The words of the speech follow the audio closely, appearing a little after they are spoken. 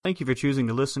Thank you for choosing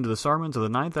to listen to the sermons of the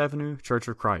Ninth Avenue Church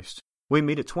of Christ. We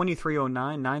meet at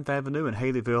 2309 Ninth Avenue in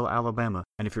Haleyville, Alabama.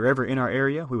 And if you're ever in our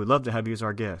area, we would love to have you as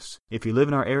our guest. If you live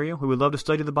in our area, we would love to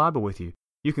study the Bible with you.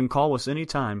 You can call us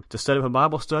anytime to set up a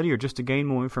Bible study or just to gain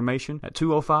more information at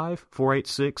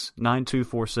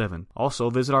 205-486-9247.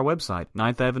 Also, visit our website,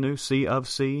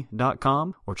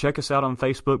 nintheavenueCofC.com, or check us out on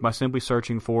Facebook by simply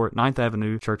searching for Ninth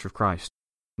Avenue Church of Christ.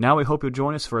 Now we hope you'll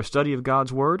join us for a study of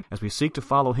God's Word as we seek to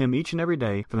follow Him each and every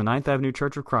day from the Ninth Avenue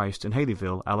Church of Christ in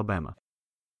Haleyville, Alabama.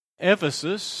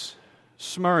 Ephesus,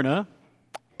 Smyrna,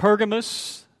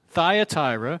 Pergamos,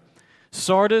 Thyatira,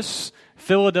 Sardis,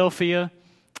 Philadelphia,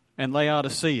 and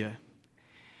Laodicea.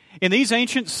 In these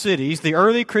ancient cities, the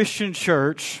early Christian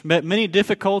church met many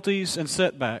difficulties and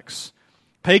setbacks,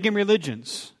 pagan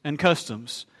religions and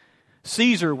customs,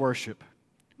 Caesar worship,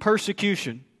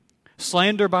 persecution,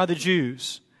 slander by the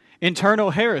Jews,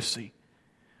 internal heresy.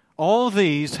 All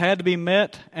these had to be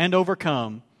met and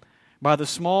overcome by the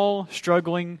small,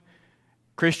 struggling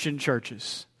Christian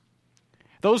churches.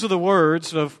 Those are the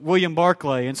words of William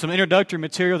Barclay in some introductory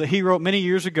material that he wrote many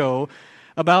years ago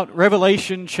about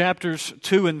Revelation chapters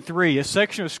 2 and 3, a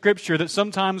section of Scripture that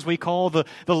sometimes we call the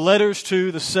letters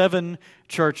to the seven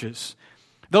churches.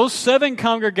 Those seven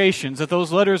congregations that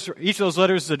each of those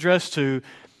letters is addressed to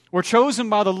were chosen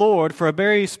by the Lord for a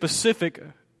very specific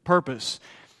purpose.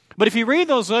 But if you read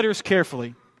those letters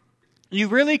carefully, you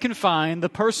really can find the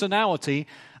personality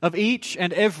of each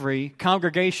and every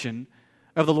congregation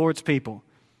of the Lord's people.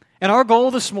 And our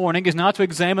goal this morning is not to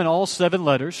examine all seven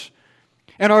letters.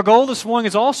 And our goal this morning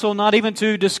is also not even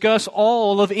to discuss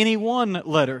all of any one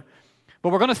letter.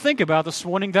 But we're going to think about this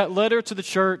morning that letter to the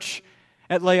church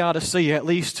at Laodicea, at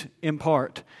least in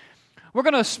part. We're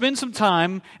going to spend some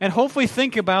time and hopefully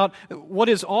think about what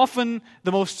is often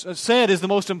the most said is the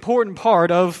most important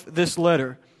part of this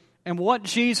letter, and what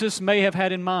Jesus may have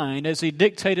had in mind as He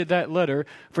dictated that letter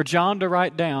for John to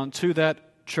write down to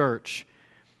that church.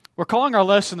 We're calling our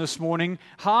lesson this morning,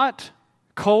 Hot,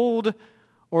 Cold,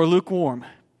 or Lukewarm.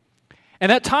 And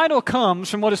that title comes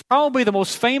from what is probably the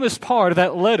most famous part of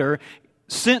that letter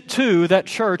sent to that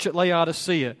church at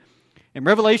Laodicea. In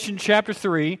Revelation chapter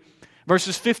 3,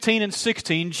 verses 15 and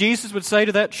 16, Jesus would say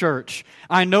to that church,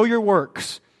 I know your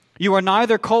works. You are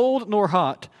neither cold nor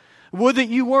hot. Would that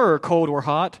you were cold or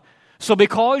hot. So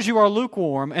because you are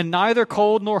lukewarm and neither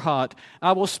cold nor hot,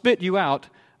 I will spit you out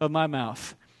of my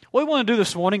mouth. What we want to do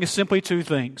this morning is simply two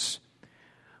things.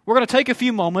 We're going to take a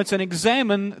few moments and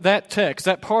examine that text,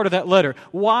 that part of that letter.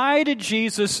 Why did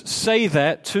Jesus say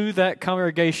that to that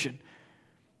congregation?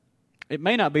 It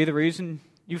may not be the reason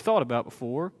you've thought about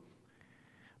before.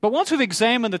 But once we've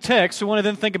examined the text, we want to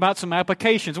then think about some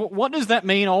applications. What does that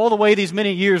mean all the way these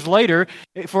many years later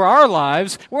for our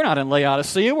lives? We're not in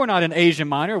Laodicea. We're not in Asia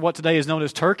Minor, what today is known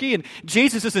as Turkey. And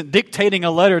Jesus isn't dictating a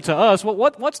letter to us.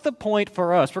 What's the point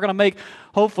for us? We're going to make,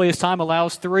 hopefully as time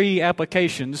allows, 3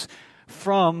 applications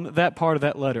from that part of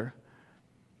that letter.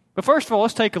 But first of all,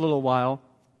 let's take a little while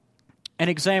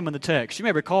and examine the text. You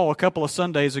may recall a couple of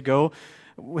Sundays ago,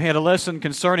 we had a lesson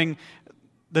concerning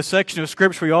the section of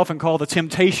Scripture we often call the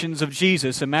temptations of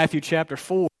Jesus in Matthew chapter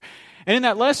 4. And in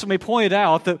that lesson we pointed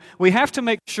out that we have to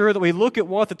make sure that we look at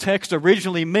what the text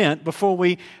originally meant before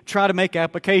we try to make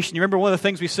application. You remember one of the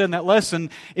things we said in that lesson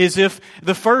is if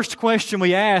the first question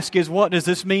we ask is, what does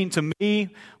this mean to me?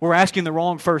 We're asking the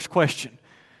wrong first question.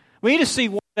 We need to see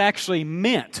what it actually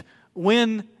meant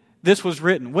when this was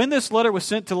written. When this letter was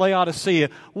sent to Laodicea,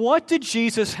 what did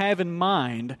Jesus have in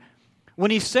mind when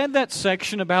He said that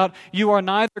section about you are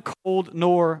neither cold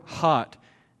nor hot?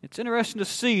 It's interesting to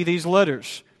see these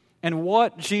letters and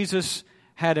what Jesus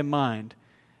had in mind.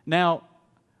 Now,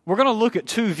 we're going to look at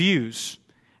 2 views,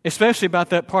 especially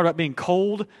about that part about being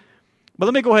cold. But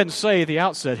let me go ahead and say at the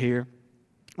outset here,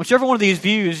 whichever one of these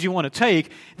views you want to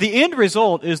take, the end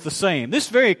result is the same. This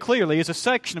very clearly is a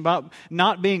section about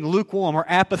not being lukewarm or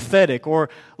apathetic or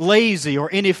lazy or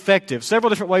ineffective. Several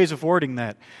different ways of wording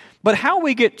that. But how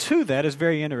we get to that is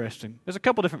very interesting. There's a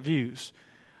couple different views.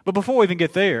 But before we even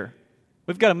get there,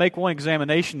 we've got to make one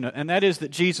examination, and that is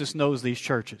that Jesus knows these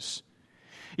churches.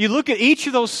 You look at each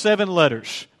of those 7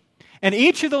 letters, and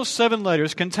each of those 7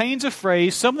 letters contains a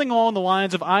phrase, something along the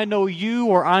lines of, I know you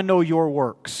or I know your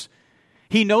works.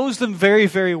 He knows them very,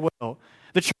 very well.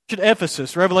 The church at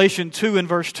Ephesus, Revelation 2 and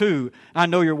verse 2, I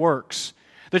know your works.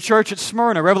 The church at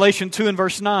Smyrna, Revelation 2 and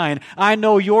verse 9, I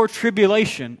know your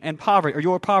tribulation and poverty, or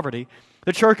your poverty.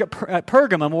 The church at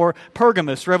Pergamum or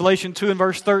Pergamos, Revelation 2 and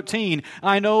verse 13,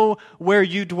 I know where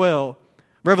you dwell.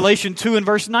 Revelation 2 and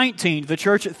verse 19, the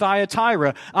church at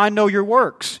Thyatira, I know your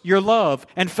works, your love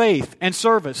and faith and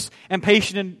service and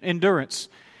patient endurance.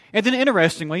 And then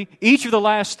interestingly, each of the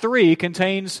last three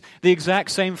contains the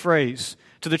exact same phrase.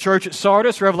 To the church at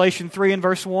Sardis, Revelation 3 and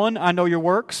verse 1, I know your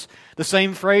works. The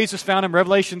same phrase is found in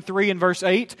Revelation 3 and verse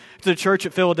 8 to the church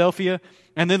at Philadelphia.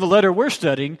 And then the letter we're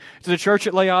studying to the church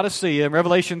at Laodicea in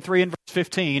Revelation 3 and verse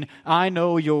 15, I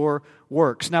know your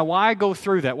works. Now, why go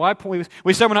through that?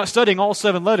 We said we're not studying all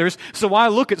 7 letters, so why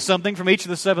look at something from each of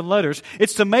the 7 letters?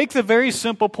 It's to make the very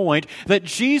simple point that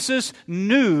Jesus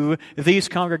knew these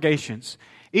congregations.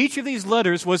 Each of these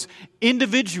letters was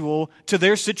individual to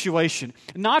their situation,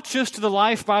 not just to the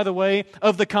life, by the way,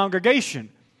 of the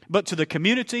congregation, but to the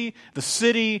community, the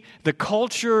city, the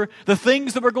culture, the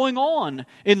things that were going on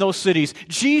in those cities.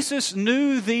 Jesus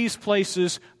knew these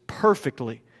places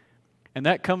perfectly. And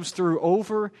that comes through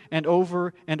over and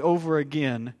over and over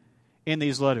again in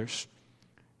these letters.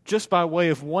 Just by way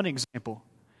of one example,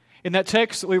 in that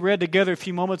text that we read together a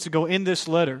few moments ago in this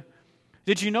letter,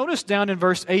 did you notice down in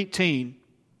verse 18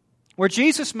 where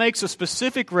Jesus makes a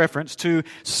specific reference to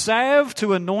salve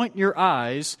to anoint your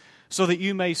eyes so that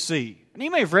you may see? And you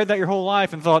may have read that your whole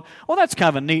life and thought, well, that's kind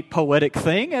of a neat poetic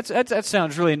thing. That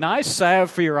sounds really nice,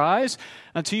 salve for your eyes,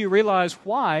 until you realize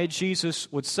why Jesus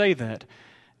would say that.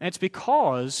 And it's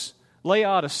because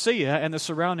Laodicea and the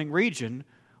surrounding region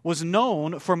was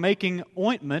known for making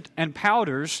ointment and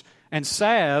powders and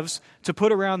salves to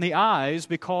put around the eyes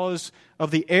because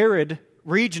of the arid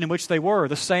region in which they were,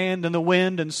 the sand and the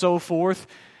wind and so forth,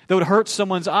 that would hurt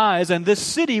someone's eyes. And this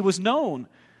city was known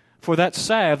for that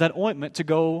salve, that ointment to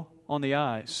go on the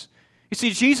eyes. You see,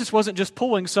 Jesus wasn't just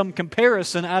pulling some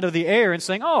comparison out of the air and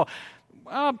saying,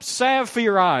 salve for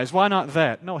your eyes, why not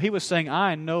that? No, he was saying,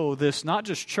 I know this, not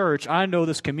just church, I know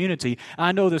this community,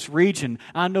 I know this region,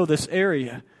 I know this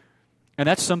area. And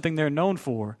that's something they're known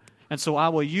for. And so I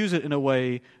will use it in a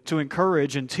way to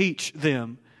encourage and teach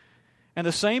them. And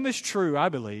the same is true, I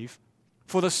believe,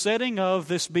 for the setting of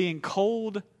this being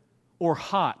cold or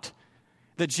hot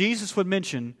that Jesus would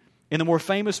mention in the more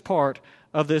famous part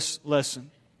of this lesson.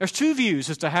 There's 2 views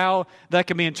as to how that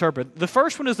can be interpreted. The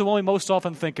first one is the one we most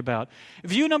often think about.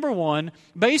 View number 1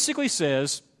 basically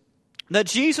says that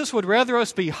Jesus would rather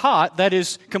us be hot, that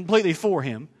is completely for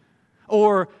Him,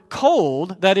 or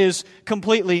cold, that is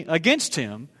completely against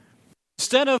Him,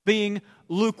 instead of being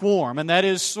lukewarm, and that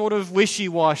is sort of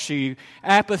wishy-washy,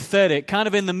 apathetic, kind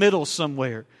of in the middle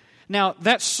somewhere. Now,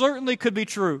 that certainly could be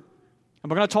true. And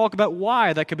we're going to talk about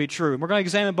why that could be true. And we're going to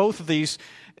examine both of these.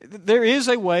 There is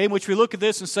a way in which we look at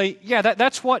this and say, yeah,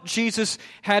 that's what Jesus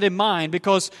had in mind,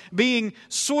 because being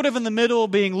sort of in the middle,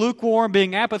 being lukewarm,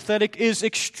 being apathetic is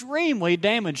extremely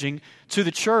damaging to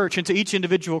the church and to each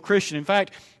individual Christian. In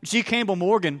fact, G. Campbell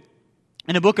Morgan,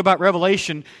 in a book about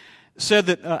Revelation, said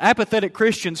that apathetic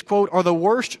Christians, quote, are the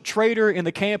worst traitor in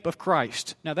the camp of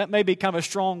Christ. Now, that may be kind of a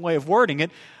strong way of wording it,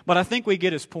 but I think we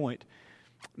get his point.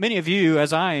 Many of you,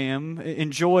 as I am,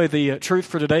 enjoy the Truth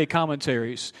for Today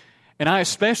commentaries, and I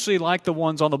especially like the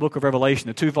ones on the book of Revelation,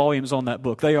 the 2 volumes on that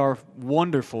book. They are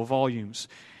wonderful volumes.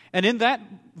 And in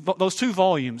those 2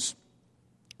 volumes,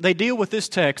 they deal with this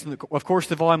text, and of course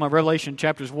the volume on Revelation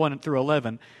chapters 1 through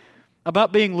 11,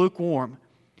 about being lukewarm.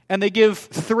 And they give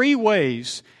 3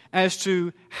 ways as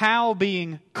to how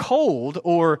being cold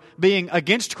or being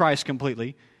against Christ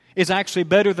completely is actually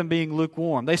better than being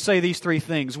lukewarm. They say these 3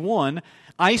 things. 1,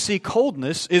 icy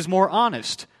coldness is more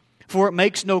honest, for it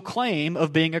makes no claim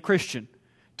of being a Christian.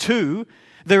 2,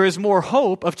 there is more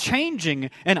hope of changing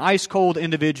an ice-cold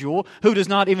individual who does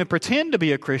not even pretend to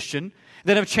be a Christian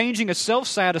than of changing a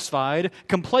self-satisfied,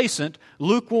 complacent,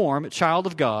 lukewarm child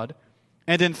of God.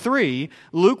 And then 3,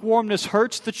 lukewarmness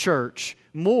hurts the church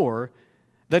more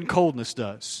than coldness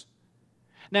does.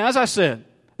 Now, as I said,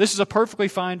 this is a perfectly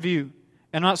fine view,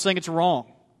 and I'm not saying it's wrong.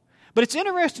 But it's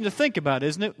interesting to think about,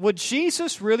 isn't it? Would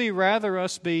Jesus really rather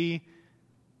us be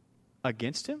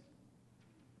against Him?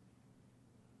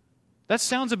 That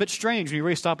sounds a bit strange when you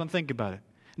really stop and think about it.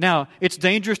 Now, it's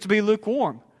dangerous to be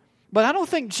lukewarm, but I don't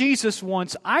think Jesus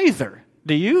wants either.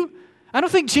 Do you? I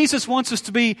don't think Jesus wants us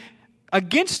to be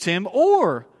against Him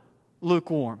or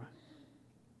lukewarm.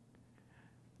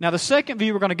 Now, the second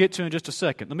view we're going to get to in just a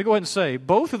second. Let me go ahead and say,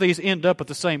 both of these end up at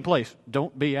the same place.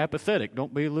 Don't be apathetic.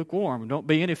 Don't be lukewarm. Don't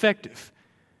be ineffective.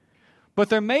 But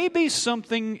there may be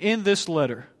something in this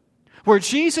letter where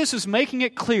Jesus is making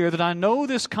it clear that I know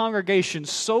this congregation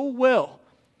so well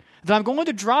that I'm going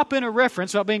to drop in a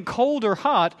reference about being cold or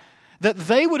hot that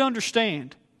they would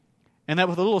understand, and that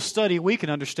with a little study we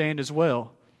can understand as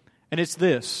well. And it's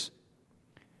this.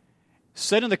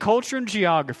 Set in the culture and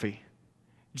geography,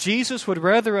 Jesus would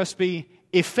rather us be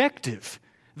effective,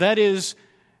 that is,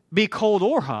 be cold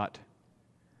or hot,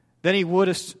 than He would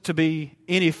us to be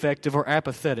ineffective or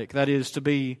apathetic, that is, to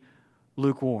be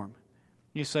lukewarm.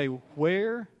 You say,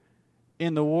 where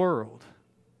in the world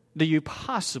do you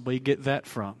possibly get that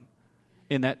from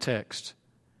in that text?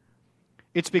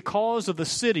 It's because of the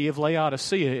city of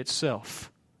Laodicea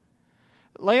itself.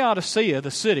 Laodicea,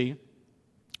 the city,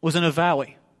 was in a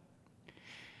valley.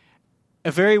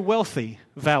 A very wealthy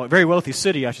valley, very wealthy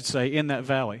city, I should say, in that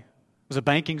valley. It was a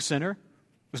banking center.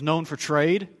 It was known for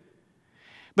trade.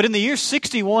 But in the year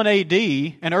 61 AD,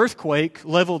 an earthquake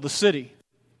leveled the city.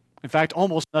 In fact,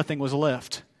 almost nothing was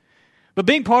left. But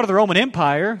being part of the Roman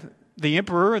Empire, the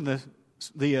emperor and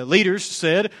the leaders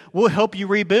said, we'll help you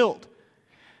rebuild.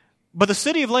 But the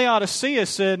city of Laodicea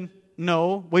said,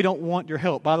 no, we don't want your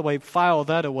help. By the way, file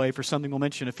that away for something we'll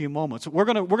mention in a few moments. We're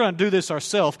going to do this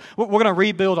ourselves. We're going to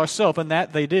rebuild ourselves, and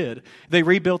that they did. They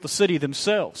rebuilt the city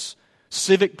themselves.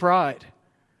 Civic pride.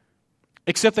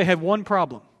 Except they had one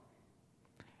problem.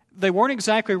 They weren't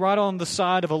exactly right on the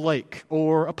side of a lake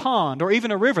or a pond or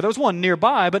even a river. There was one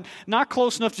nearby, but not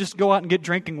close enough to just go out and get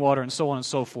drinking water and so on and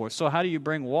so forth. So how do you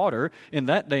bring water in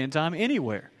that day and time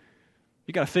anywhere?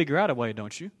 You got to figure out a way,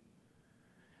 don't you?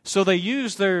 So they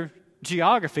used their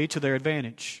geography to their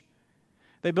advantage.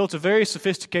 They built a very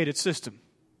sophisticated system.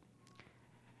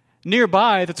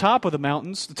 Nearby, the top of the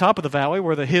mountains, the top of the valley,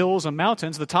 were the hills and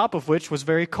mountains, the top of which was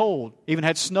very cold, even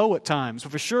had snow at times.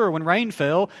 But for sure, when rain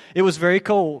fell, it was very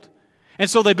cold. And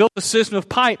so they built a system of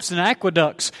pipes and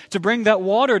aqueducts to bring that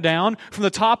water down from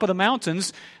the top of the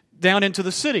mountains down into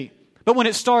the city. But when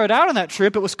it started out on that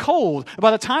trip, it was cold. By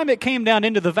the time it came down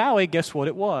into the valley, guess what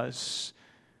it was?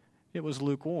 It was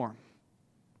lukewarm.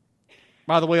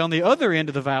 By the way, on the other end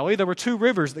of the valley, there were two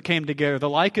rivers that came together, the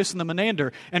Lycus and the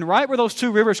Menander. And right where those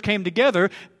two rivers came together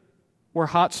were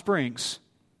hot springs.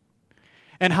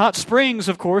 And hot springs,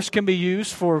 of course, can be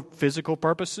used for physical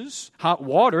purposes. Hot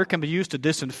water can be used to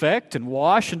disinfect and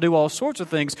wash and do all sorts of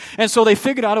things. And so they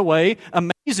figured out a way,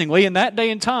 amazingly, in that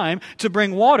day and time, to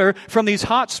bring water from these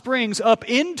hot springs up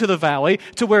into the valley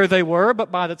to where they were.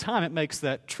 But by the time it makes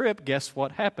that trip, guess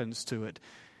what happens to it?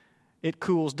 It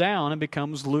cools down and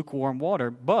becomes lukewarm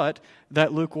water. But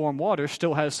that lukewarm water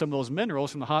still has some of those minerals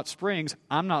from the hot springs.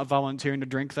 I'm not volunteering to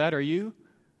drink that, are you?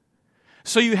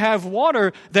 So you have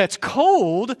water that's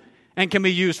cold and can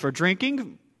be used for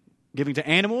drinking, giving to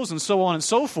animals, and so on and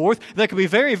so forth. That can be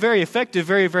very, very effective,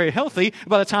 very, very healthy.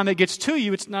 By the time it gets to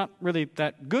you, it's not really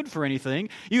that good for anything.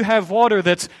 You have water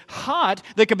that's hot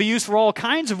that can be used for all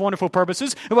kinds of wonderful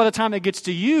purposes. And by the time it gets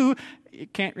to you,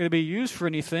 it can't really be used for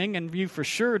anything, and you for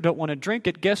sure don't want to drink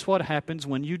it. Guess what happens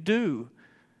when you do?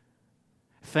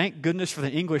 Thank goodness for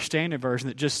the English Standard Version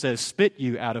that just says, spit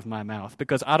you out of my mouth,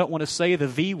 because I don't want to say the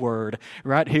V word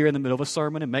right here in the middle of a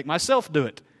sermon and make myself do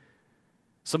it.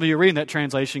 Some of you are reading that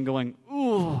translation going,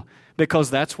 ooh, because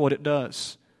that's what it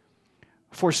does.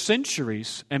 For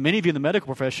centuries, and many of you in the medical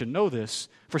profession know this,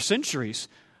 for centuries,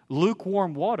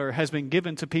 lukewarm water has been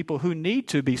given to people who need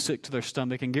to be sick to their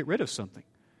stomach and get rid of something.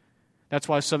 That's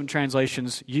why some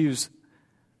translations use,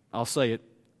 I'll say it,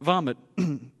 vomit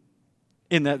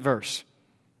in that verse.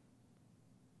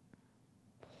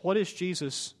 What is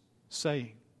Jesus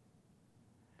saying?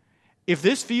 If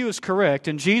this view is correct,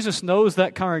 and Jesus knows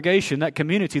that congregation, that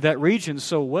community, that region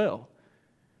so well,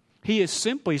 he is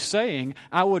simply saying,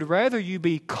 I would rather you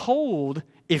be cold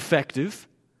effective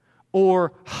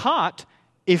or hot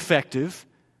effective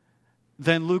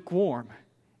than lukewarm,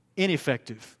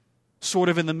 ineffective, sort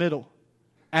of in the middle,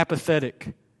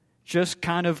 apathetic, just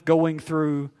kind of going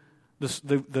through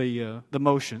the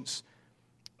motions.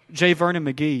 J. Vernon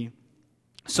McGee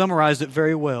summarized it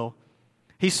very well.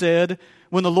 He said,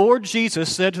 when the Lord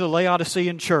Jesus said to the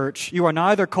Laodicean church, you are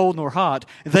neither cold nor hot,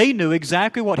 they knew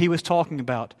exactly what he was talking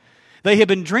about. They had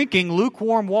been drinking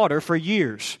lukewarm water for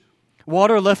years.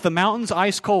 Water left the mountains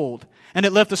ice cold, and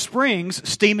it left the springs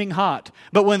steaming hot.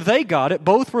 But when they got it,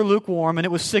 both were lukewarm, and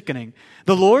it was sickening.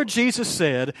 The Lord Jesus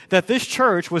said that this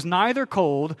church was neither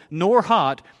cold nor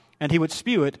hot, and he would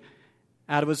spew it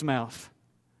out of his mouth.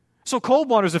 So cold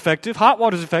water is effective, hot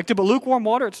water is effective, but lukewarm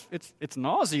water, it's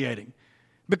nauseating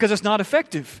because it's not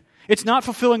effective. It's not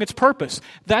fulfilling its purpose.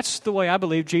 That's the way I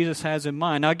believe Jesus has in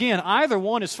mind. Now again, either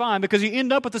one is fine because you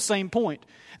end up at the same point.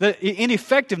 That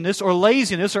ineffectiveness or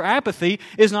laziness or apathy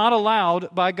is not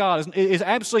allowed by God. It is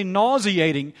absolutely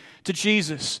nauseating to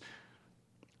Jesus.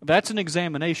 That's an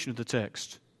examination of the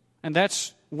text. And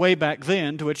that's way back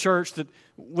then to a church that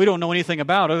we don't know anything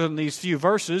about other than these few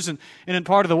verses, and in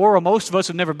part of the world most of us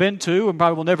have never been to and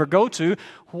probably will never go to.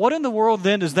 What in the world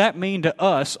then does that mean to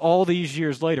us all these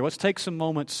years later? Let's take some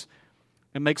moments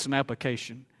and make some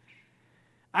application.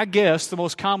 I guess the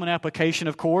most common application,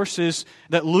 of course, is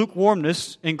that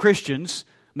lukewarmness in Christians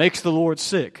makes the Lord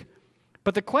sick.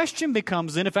 But the question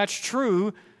becomes then, if that's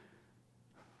true,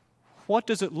 what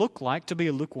does it look like to be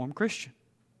a lukewarm Christian?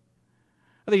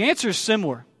 The answer is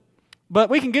similar, but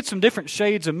we can get some different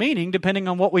shades of meaning depending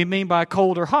on what we mean by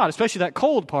cold or hot, especially that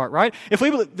cold part, right? If we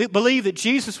believe that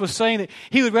Jesus was saying that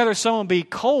He would rather someone be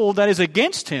cold, that is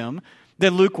against Him,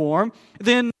 than lukewarm,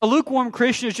 then a lukewarm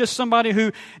Christian is just somebody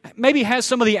who maybe has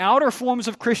some of the outer forms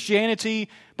of Christianity,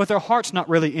 but their heart's not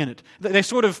really in it. They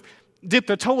sort of dip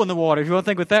their toe in the water, if you want to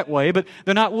think of it that way, but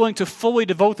they're not willing to fully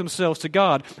devote themselves to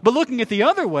God. But looking at the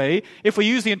other way, if we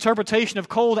use the interpretation of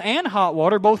cold and hot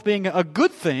water, both being a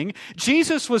good thing,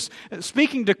 Jesus was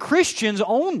speaking to Christians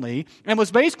only and was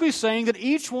basically saying that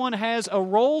each one has a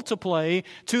role to play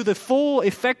to the full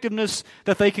effectiveness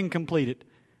that they can complete it.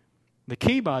 The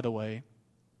key, by the way,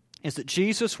 is that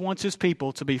Jesus wants His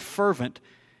people to be fervent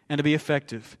and to be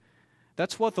effective.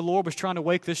 That's what the Lord was trying to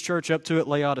wake this church up to at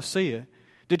Laodicea.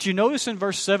 Did you notice in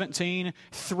verse 17,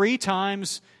 3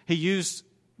 times He used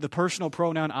the personal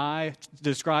pronoun I to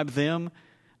describe them?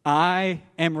 I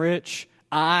am rich.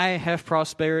 I have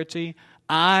prosperity.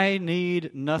 I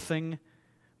need nothing.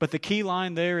 But the key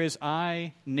line there is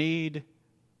I need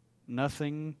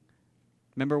nothing.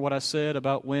 Remember what I said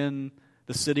about when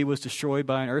the city was destroyed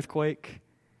by an earthquake?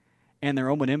 And the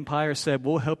Roman Empire said,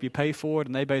 we'll help you pay for it.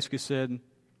 And they basically said,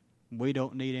 we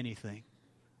don't need anything.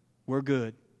 We're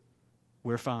good.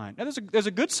 We're fine. Now, there's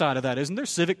a good side of that, isn't there?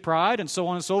 Civic pride and so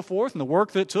on and so forth, and the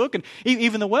work that it took, and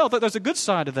even the wealth. There's a good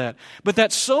side of that. But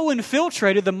that so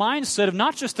infiltrated the mindset of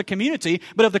not just the community,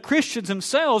 but of the Christians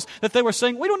themselves, that they were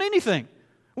saying, we don't need anything.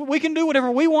 We can do whatever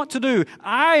we want to do.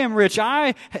 I am rich.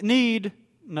 I need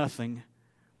nothing.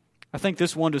 I think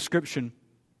this one description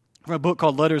from a book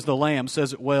called Letters of the Lamb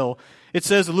says it well. It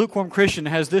says the lukewarm Christian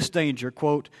has this danger,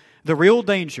 quote, the real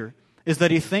danger is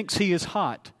that he thinks he is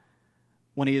hot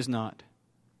when he is not.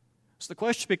 So the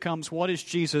question becomes, what is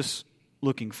Jesus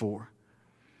looking for?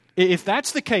 If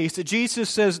that's the case, that Jesus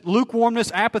says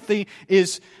lukewarmness, apathy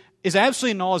is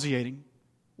absolutely nauseating,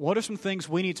 what are some things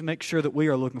we need to make sure that we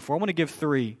are looking for? I want to give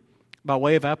 3 by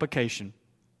way of application.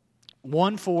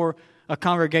 1 for a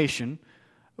congregation,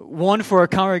 1 for a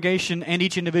congregation and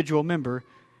each individual member,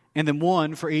 and then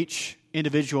 1 for each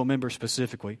individual member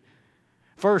specifically.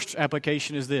 First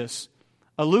application is this.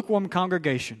 A lukewarm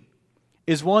congregation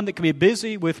is one that can be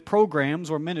busy with programs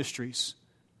or ministries,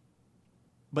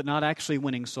 but not actually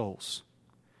winning souls.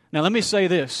 Now, let me say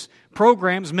this.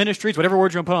 Programs, ministries, whatever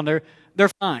word you want to put on there, they're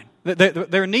fine.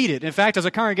 They're needed. In fact, as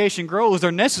a congregation grows,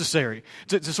 they're necessary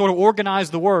to sort of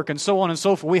organize the work and so on and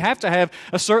so forth. We have to have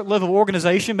a certain level of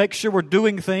organization, make sure we're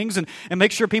doing things, and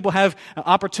make sure people have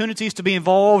opportunities to be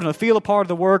involved and feel a part of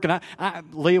the work. And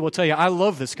Leah will tell you, I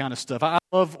love this kind of stuff. I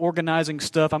love organizing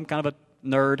stuff. I'm kind of a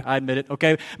nerd, I admit it,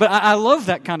 okay? But I love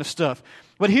that kind of stuff.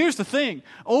 But here's the thing.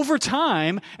 Over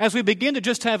time, as we begin to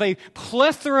just have a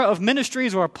plethora of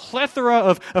ministries or a plethora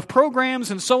of programs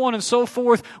and so on and so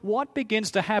forth, what begins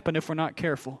to happen if we're not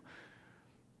careful?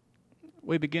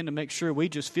 We begin to make sure we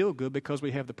just feel good because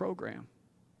we have the program.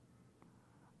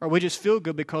 Or we just feel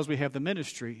good because we have the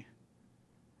ministry.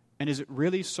 And is it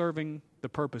really serving the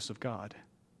purpose of God?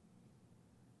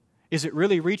 Is it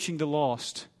really reaching the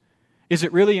lost? Is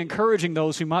it really encouraging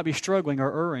those who might be struggling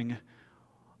or erring?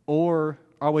 Or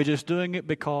are we just doing it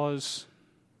because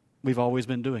we've always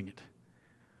been doing it?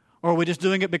 Or are we just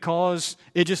doing it because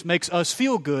it just makes us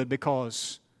feel good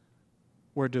because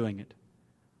we're doing it?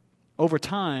 Over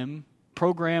time,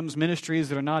 programs, ministries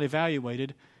that are not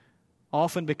evaluated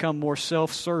often become more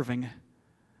self-serving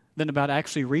than about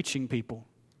actually reaching people,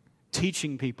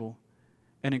 teaching people,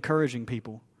 and encouraging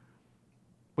people.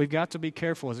 We've got to be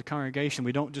careful as a congregation.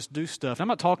 We don't just do stuff. I'm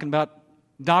not talking about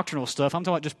doctrinal stuff. I'm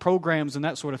talking about just programs and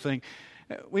that sort of thing.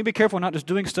 We be careful not just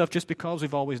doing stuff just because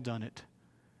we've always done it.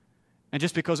 And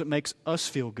just because it makes us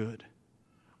feel good.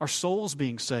 Are souls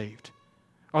being saved?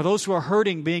 Are those who are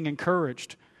hurting being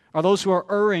encouraged? Are those who are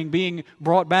erring being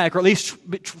brought back, or at least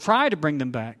try to bring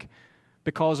them back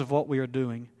because of what we are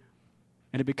doing?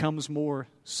 And it becomes more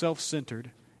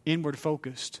self-centered,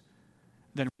 inward-focused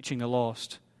than reaching the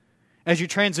lost. As you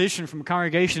transition from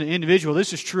congregation to individual,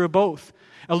 this is true of both.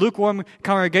 A lukewarm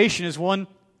congregation is one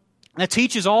that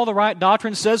teaches all the right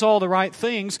doctrine, says all the right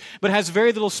things, but has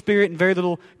very little spirit and very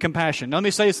little compassion. Now, let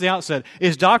me say this at the outset.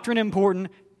 Is doctrine important?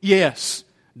 Yes.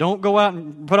 Don't go out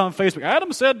and put on Facebook,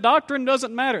 Adam said doctrine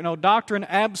doesn't matter. No, doctrine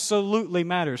absolutely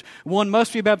matters. One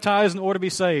must be baptized in order to be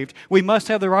saved. We must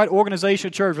have the right organization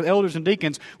of church with elders and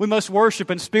deacons. We must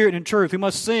worship in spirit and truth. We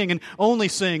must sing and only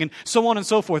sing and so on and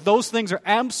so forth. Those things are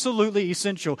absolutely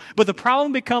essential. But the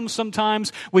problem becomes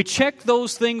sometimes we check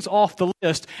those things off the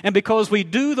list, and because we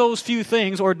do those few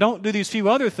things or don't do these few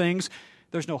other things,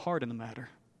 there's no heart in the matter.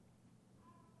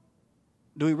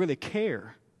 Do we really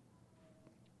care?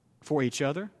 for each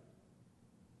other?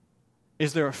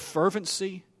 Is there a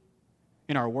fervency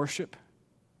in our worship?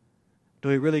 Do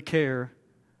we really care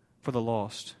for the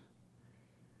lost?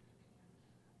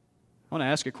 I want to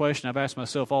ask a question I've asked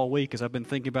myself all week as I've been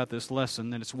thinking about this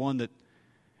lesson, and it's one that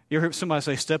you ever heard somebody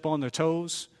say, step on their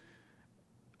toes?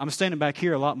 I'm standing back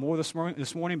here a lot more this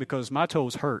morning because my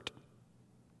toes hurt.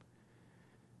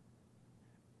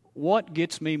 What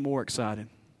gets me more excited?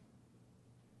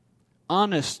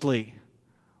 Honestly,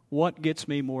 what gets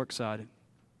me more excited?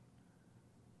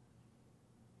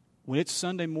 When it's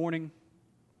Sunday morning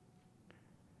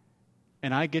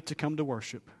and I get to come to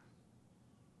worship,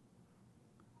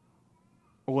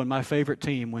 or when my favorite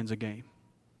team wins a game.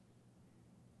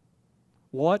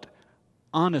 What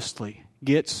honestly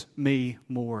gets me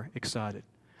more excited?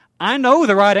 I know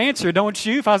the right answer, don't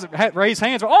you? If I raise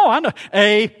hands, oh, I know.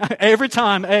 A, every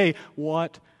time, A.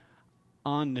 What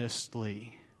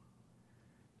honestly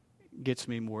gets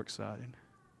me more excited?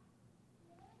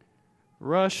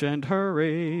 Rush and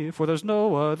hurry, for there's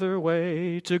no other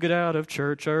way to get out of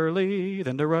church early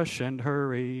than to rush and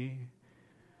hurry.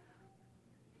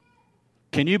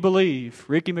 Can you believe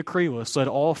Ricky McCreelis led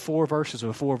all 4 verses of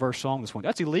a 4-verse song this morning?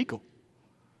 That's illegal.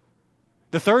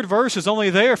 The 3rd verse is only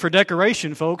there for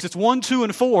decoration, folks. It's 1, 2,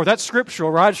 and 4. That's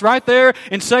scriptural, right? It's right there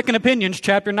in 2 Opinions,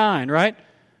 chapter 9, right?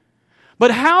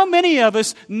 But how many of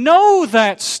us know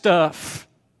that stuff?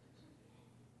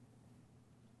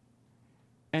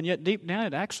 And yet deep down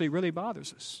it actually really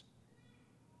bothers us.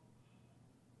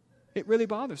 It really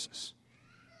bothers us.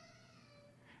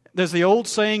 There's the old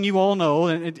saying you all know,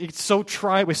 and it's so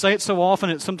trite. We say it so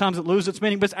often, sometimes it loses its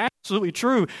meaning, but it's absolutely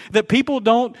true that people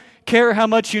don't care how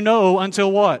much you know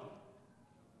until what?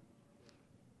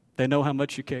 They know how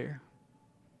much you care.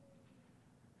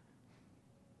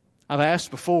 I've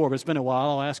asked before, but it's been a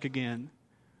while. I'll ask again.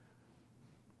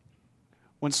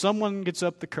 When someone gets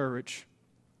up the courage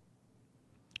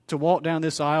to walk down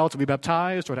this aisle, to be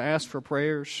baptized, or to ask for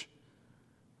prayers,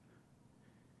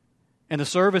 and the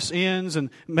service ends, and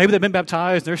maybe they've been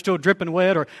baptized, and they're still dripping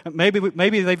wet, or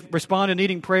maybe they've responded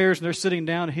needing prayers, and they're sitting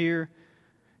down here.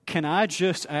 Can I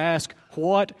just ask,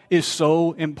 what is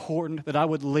so important that I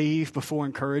would leave before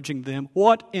encouraging them?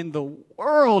 What in the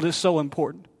world is so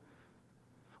important?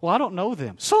 Well, I don't know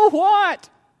them. So what?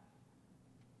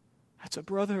 That's a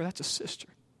brother, that's a sister.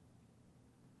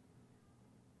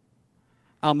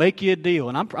 I'll make you a deal,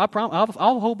 and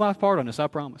I'll hold my part on this, I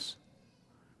promise.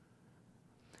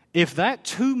 If that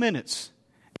 2 minutes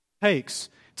it takes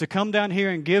to come down here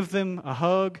and give them a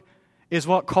hug is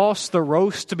what costs the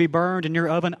roast to be burned in your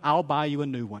oven, I'll buy you a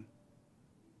new one.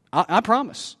 I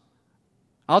promise.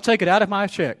 I'll take it out of my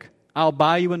check. I'll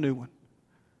buy you a new one.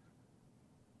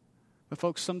 But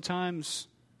folks, sometimes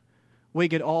we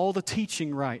get all the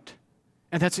teaching right,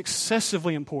 and that's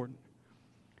excessively important.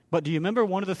 But do you remember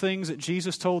one of the things that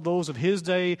Jesus told those of His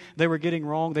day they were getting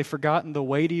wrong? They've forgotten the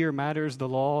weightier matters of the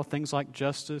law, things like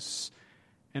justice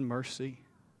and mercy.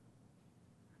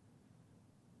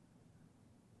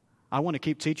 I want to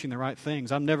keep teaching the right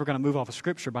things. I'm never going to move off of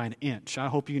Scripture by an inch. I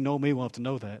hope you know me well enough to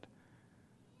know that.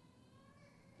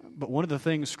 But one of the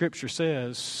things Scripture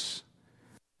says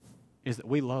is that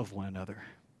we love one another.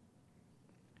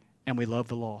 And we love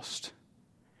the lost.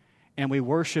 And we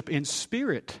worship in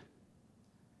spirit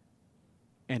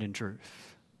and in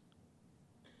truth.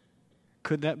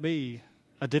 Could that be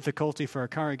a difficulty for a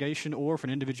congregation or for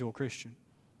an individual Christian?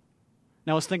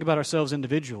 Now let's think about ourselves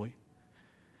individually.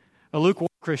 A lukewarm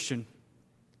Christian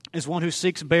is one who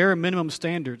seeks bare minimum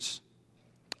standards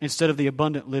instead of the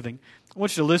abundant living. I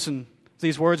want you to listen to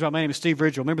these words about my name is Steve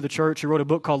Ridgell. Remember the church who wrote a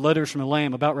book called Letters from the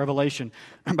Lamb about Revelation,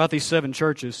 about these 7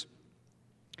 churches.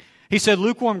 He said,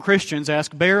 lukewarm Christians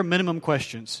ask bare minimum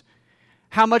questions.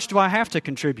 How much do I have to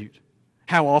contribute?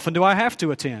 How often do I have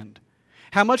to attend?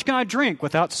 How much can I drink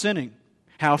without sinning?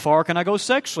 How far can I go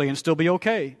sexually and still be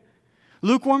okay?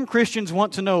 Lukewarm Christians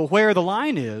want to know where the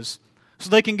line is so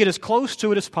they can get as close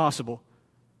to it as possible.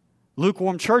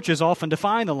 Lukewarm churches often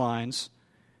define the lines,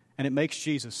 and it makes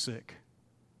Jesus sick.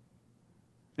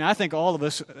 Now, I think all of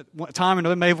us, at one time or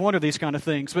another, may have wondered these kind of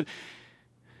things, but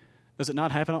does it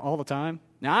not happen all the time?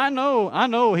 Now, I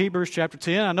know Hebrews chapter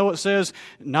 10. I know it says,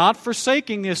 not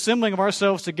forsaking the assembling of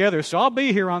ourselves together, so I'll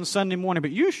be here on Sunday morning,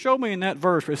 but you show me in that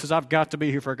verse where it says, I've got to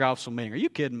be here for a gospel meeting. Are you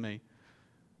kidding me?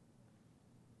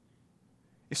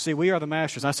 You see, we are the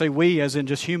masters. I say we as in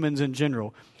just humans in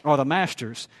general are the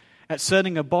masters at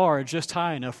setting a bar just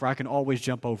high enough where I can always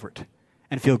jump over it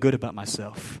and feel good about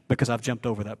myself because I've jumped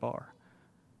over that bar.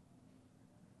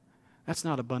 That's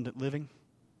not abundant living.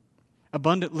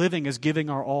 Abundant living is giving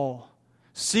our all,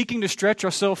 seeking to stretch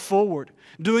ourselves forward,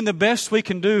 doing the best we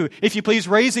can do, if you please,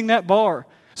 raising that bar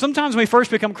Sometimes when we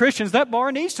first become Christians, that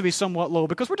bar needs to be somewhat low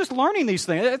because we're just learning these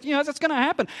things. That's going to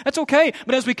happen. That's okay.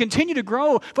 But as we continue to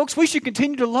grow, folks, we should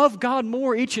continue to love God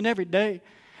more each and every day.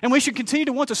 And we should continue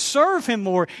to want to serve Him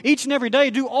more each and every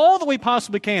day, do all that we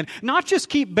possibly can. Not just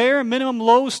keep bare minimum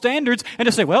low standards and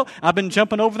just say, well, I've been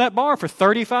jumping over that bar for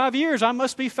 35 years. I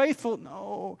must be faithful.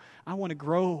 No, I want to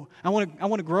grow. I want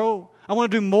to grow. I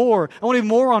want to do more. I want to be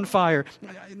more on fire.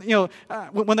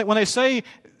 When they say,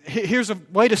 here's a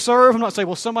way to serve, I'm not saying,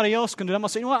 well, somebody else can do it. I'm going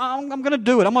to say, you know what, I'm going to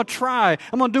do it. I'm going to try.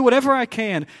 I'm going to do whatever I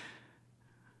can.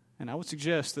 And I would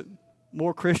suggest that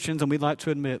more Christians than we'd like to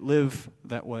admit live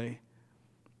that way.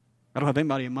 I don't have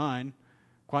anybody in mind,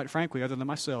 quite frankly, other than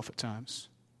myself at times.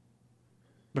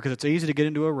 Because it's easy to get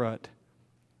into a rut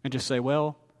and just say,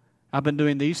 well, I've been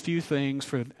doing these few things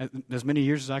for as many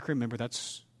years as I can remember.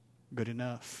 That's good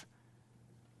enough.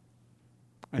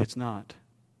 And it's not.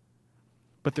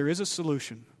 But there is a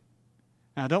solution.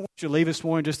 And I don't want you to leave this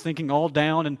morning just thinking all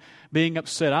down and being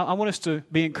upset. I want us to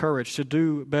be encouraged to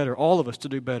do better, all of us to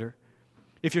do better.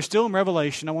 If you're still in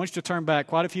Revelation, I want you to turn back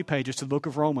quite a few pages to the book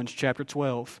of Romans, chapter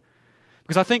 12.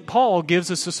 Because I think Paul gives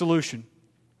us a solution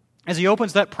as he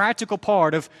opens that practical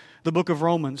part of the book of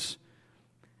Romans.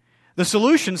 The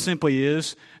solution simply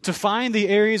is to find the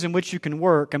areas in which you can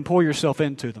work and pour yourself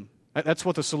into them. That's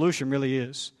what the solution really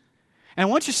is. And I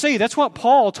want you to see that's what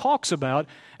Paul talks about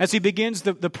as he begins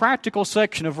the practical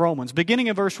section of Romans. Beginning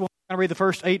in verse 1, I'm going to read the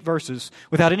first 8 verses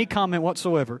without any comment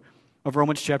whatsoever of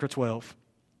Romans chapter 12.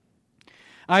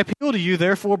 I appeal to you,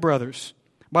 therefore, brothers,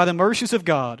 by the mercies of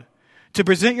God, to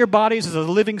present your bodies as a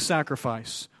living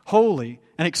sacrifice, holy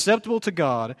and acceptable to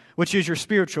God, which is your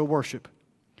spiritual worship.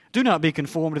 Do not be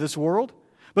conformed to this world,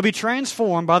 but be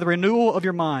transformed by the renewal of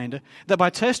your mind, that by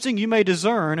testing you may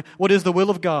discern what is the will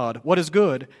of God, what is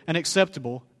good and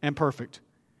acceptable and perfect.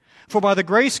 For by the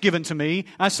grace given to me,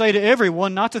 I say to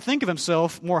everyone not to think of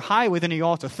himself more highly than he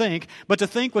ought to think, but to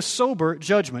think with sober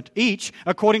judgment, each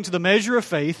according to the measure of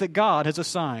faith that God has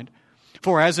assigned.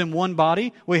 For as in one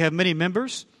body we have many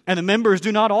members, and the members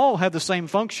do not all have the same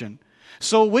function,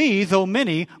 so we, though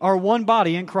many, are one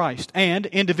body in Christ, and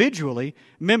individually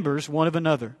members one of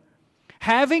another.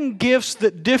 Having gifts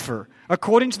that differ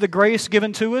according to the grace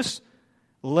given to us,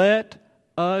 let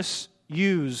us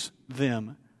use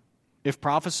them. If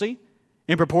prophecy,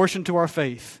 in proportion to our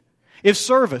faith. If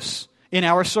service, in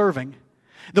our serving.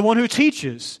 The one who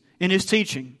teaches, in his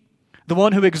teaching. The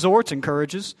one who exhorts,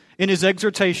 encourages, in his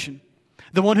exhortation.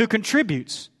 The one who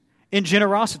contributes, in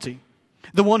generosity.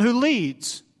 The one who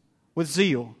leads, with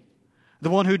zeal.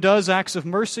 The one who does acts of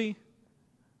mercy,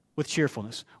 with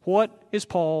cheerfulness. What is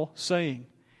Paul saying?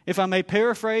 If I may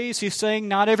paraphrase, he's saying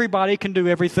not everybody can do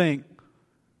everything.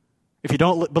 If you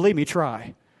don't believe me,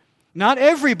 try. Not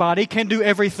everybody can do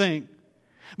everything.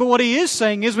 But what he is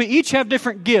saying is we each have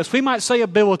different gifts. We might say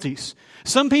abilities.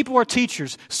 Some people are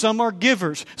teachers. Some are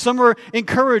givers. Some are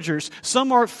encouragers.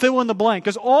 Some are fill in the blank.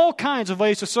 There's all kinds of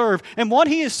ways to serve. And what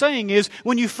he is saying is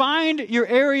when you find your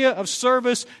area of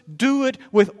service, do it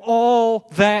with all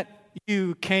that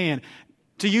you can.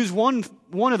 To use one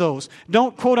of those,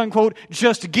 don't quote unquote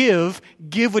just give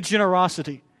with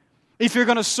generosity. If you're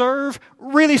going to serve,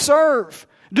 really serve.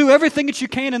 Do everything that you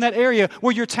can in that area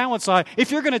where your talents lie.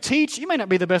 If you're going to teach, you may not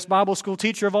be the best Bible school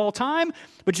teacher of all time,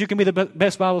 but you can be the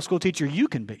best Bible school teacher you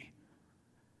can be.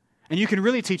 And you can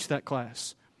really teach that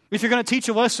class. If you're going to teach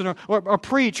a lesson or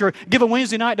preach or give a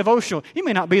Wednesday night devotional, you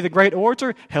may not be the great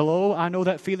orator. Hello, I know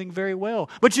that feeling very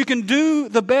well. But you can do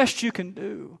the best you can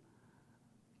do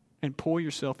and pour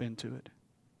yourself into it.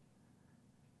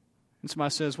 And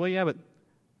somebody says, well, yeah, but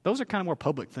those are kind of more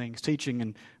public things, teaching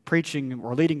and preaching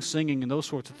or leading singing and those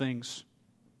sorts of things.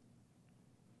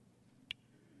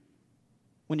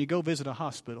 When you go visit a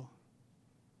hospital,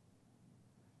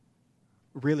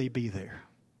 really be there.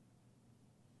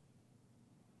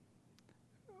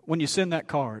 When you send that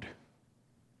card,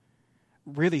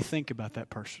 really think about that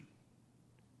person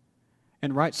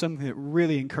and write something that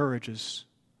really encourages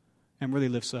and really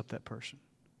lifts up that person.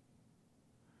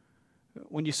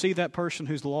 When you see that person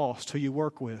who's lost, who you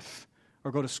work with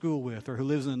or go to school with or who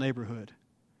lives in the neighborhood,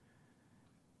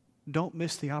 don't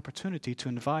miss the opportunity to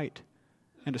invite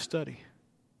and to study.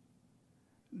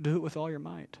 Do it with all your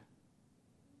might.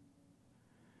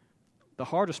 The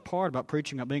hardest part about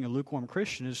preaching about being a lukewarm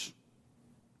Christian is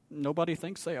nobody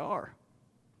thinks they are.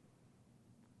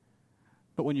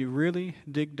 But when you really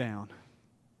dig down,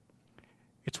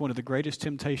 it's one of the greatest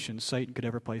temptations Satan could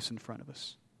ever place in front of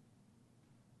us.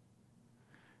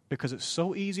 Because it's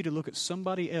so easy to look at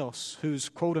somebody else who's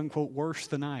quote-unquote worse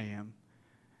than I am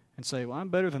and say, well, I'm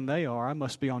better than they are. I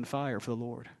must be on fire for the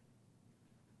Lord.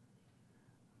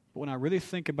 But when I really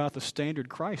think about the standard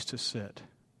Christ has set,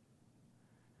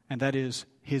 and that is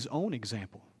His own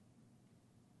example.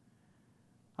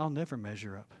 I'll never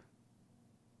measure up.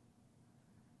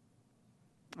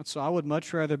 And so I would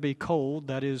much rather be cold,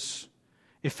 that is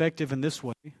effective in this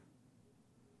way,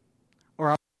 or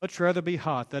I would much rather be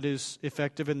hot, that is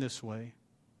effective in this way,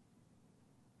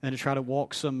 than to try to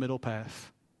walk some middle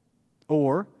path.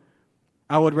 Or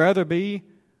I would rather be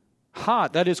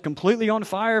hot, that is completely on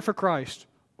fire for Christ,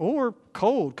 or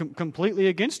cold, completely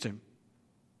against Him,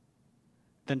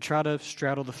 than try to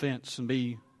straddle the fence and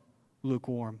be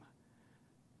lukewarm.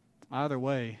 Either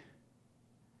way,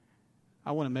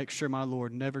 I want to make sure my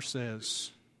Lord never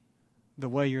says, the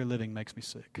way you're living makes me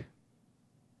sick.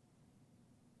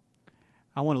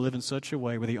 I want to live in such a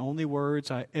way where the only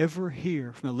words I ever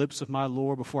hear from the lips of my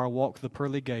Lord before I walk through the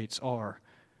pearly gates are,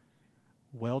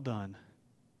 well done,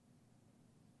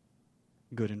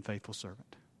 good and faithful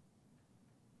servant.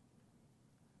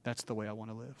 That's the way I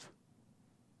want to live.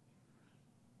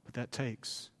 But that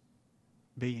takes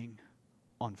being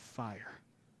on fire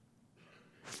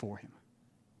for Him.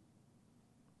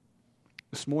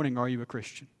 This morning, are you a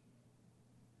Christian?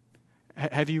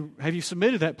 Have you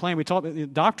submitted that plan? We talk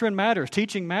about doctrine matters,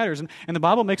 teaching matters, and the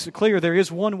Bible makes it clear there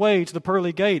is one way to the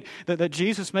pearly gate, that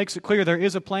Jesus makes it clear there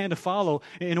is a plan to follow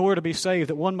in order to be saved,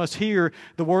 that one must hear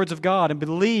the words of God and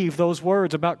believe those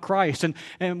words about Christ,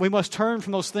 and we must turn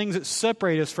from those things that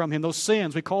separate us from Him, those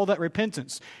sins. We call that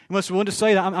repentance. We must be willing to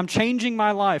say that I'm changing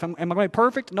my life. Am I going to be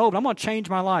perfect? No, but I'm going to change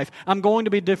my life. I'm going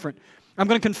to be different. I'm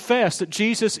going to confess that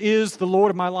Jesus is the Lord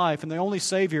of my life and the only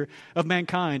Savior of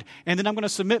mankind. And then I'm going to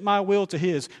submit my will to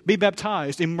His, be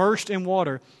baptized, immersed in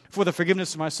water for the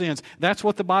forgiveness of my sins. That's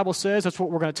what the Bible says. That's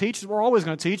what we're going to teach. We're always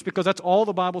going to teach because that's all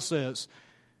the Bible says.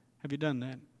 Have you done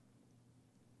that?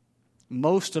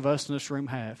 Most of us in this room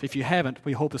have. If you haven't,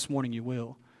 we hope this morning you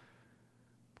will.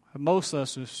 Most of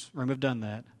us in this room have done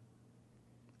that.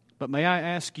 But may I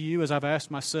ask you, as I've asked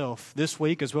myself this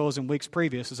week as well as in weeks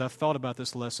previous, as I've thought about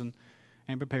this lesson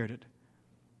and prepared it,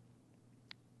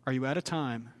 are you at a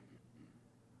time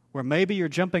where maybe you're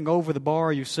jumping over the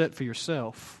bar you set for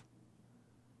yourself,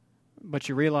 but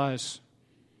you realize,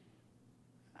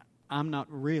 I'm not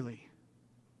really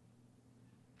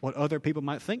what other people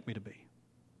might think me to be?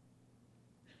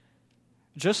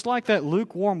 Just like that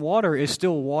lukewarm water is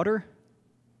still water,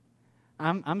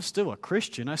 I'm still a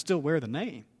Christian. I still wear the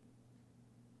name.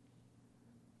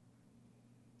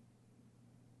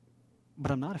 But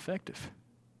I'm not effective.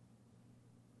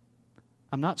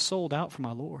 I'm not sold out for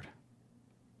my Lord.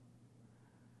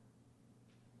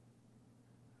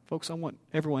 Folks, I want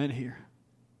everyone in here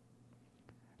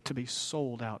to be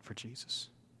sold out for Jesus.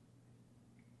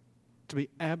 To be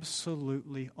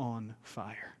absolutely on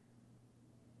fire.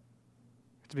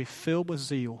 To be filled with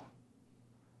zeal.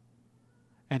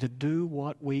 And to do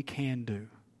what we can do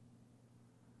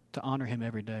to honor Him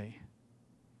every day.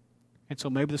 And so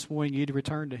maybe this morning you need to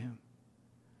return to Him.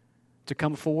 To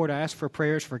come forward, ask for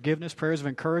prayers, forgiveness, prayers of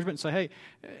encouragement, and say, hey,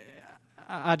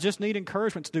 I just need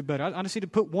encouragement to do better. I just need to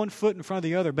put one foot in front of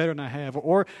the other better than I have.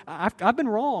 Or I've been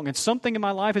wrong, and something in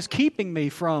my life is keeping me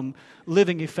from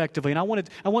living effectively. And I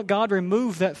want God to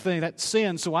remove that thing, that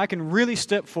sin, so I can really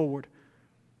step forward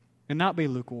and not be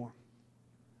lukewarm,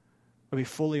 but be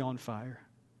fully on fire.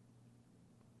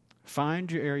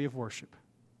 Find your area of worship,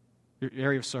 your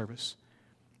area of service,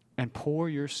 and pour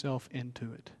yourself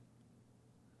into it.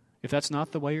 If that's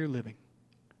not the way you're living,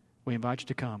 we invite you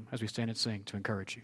to come as we stand and sing to encourage you.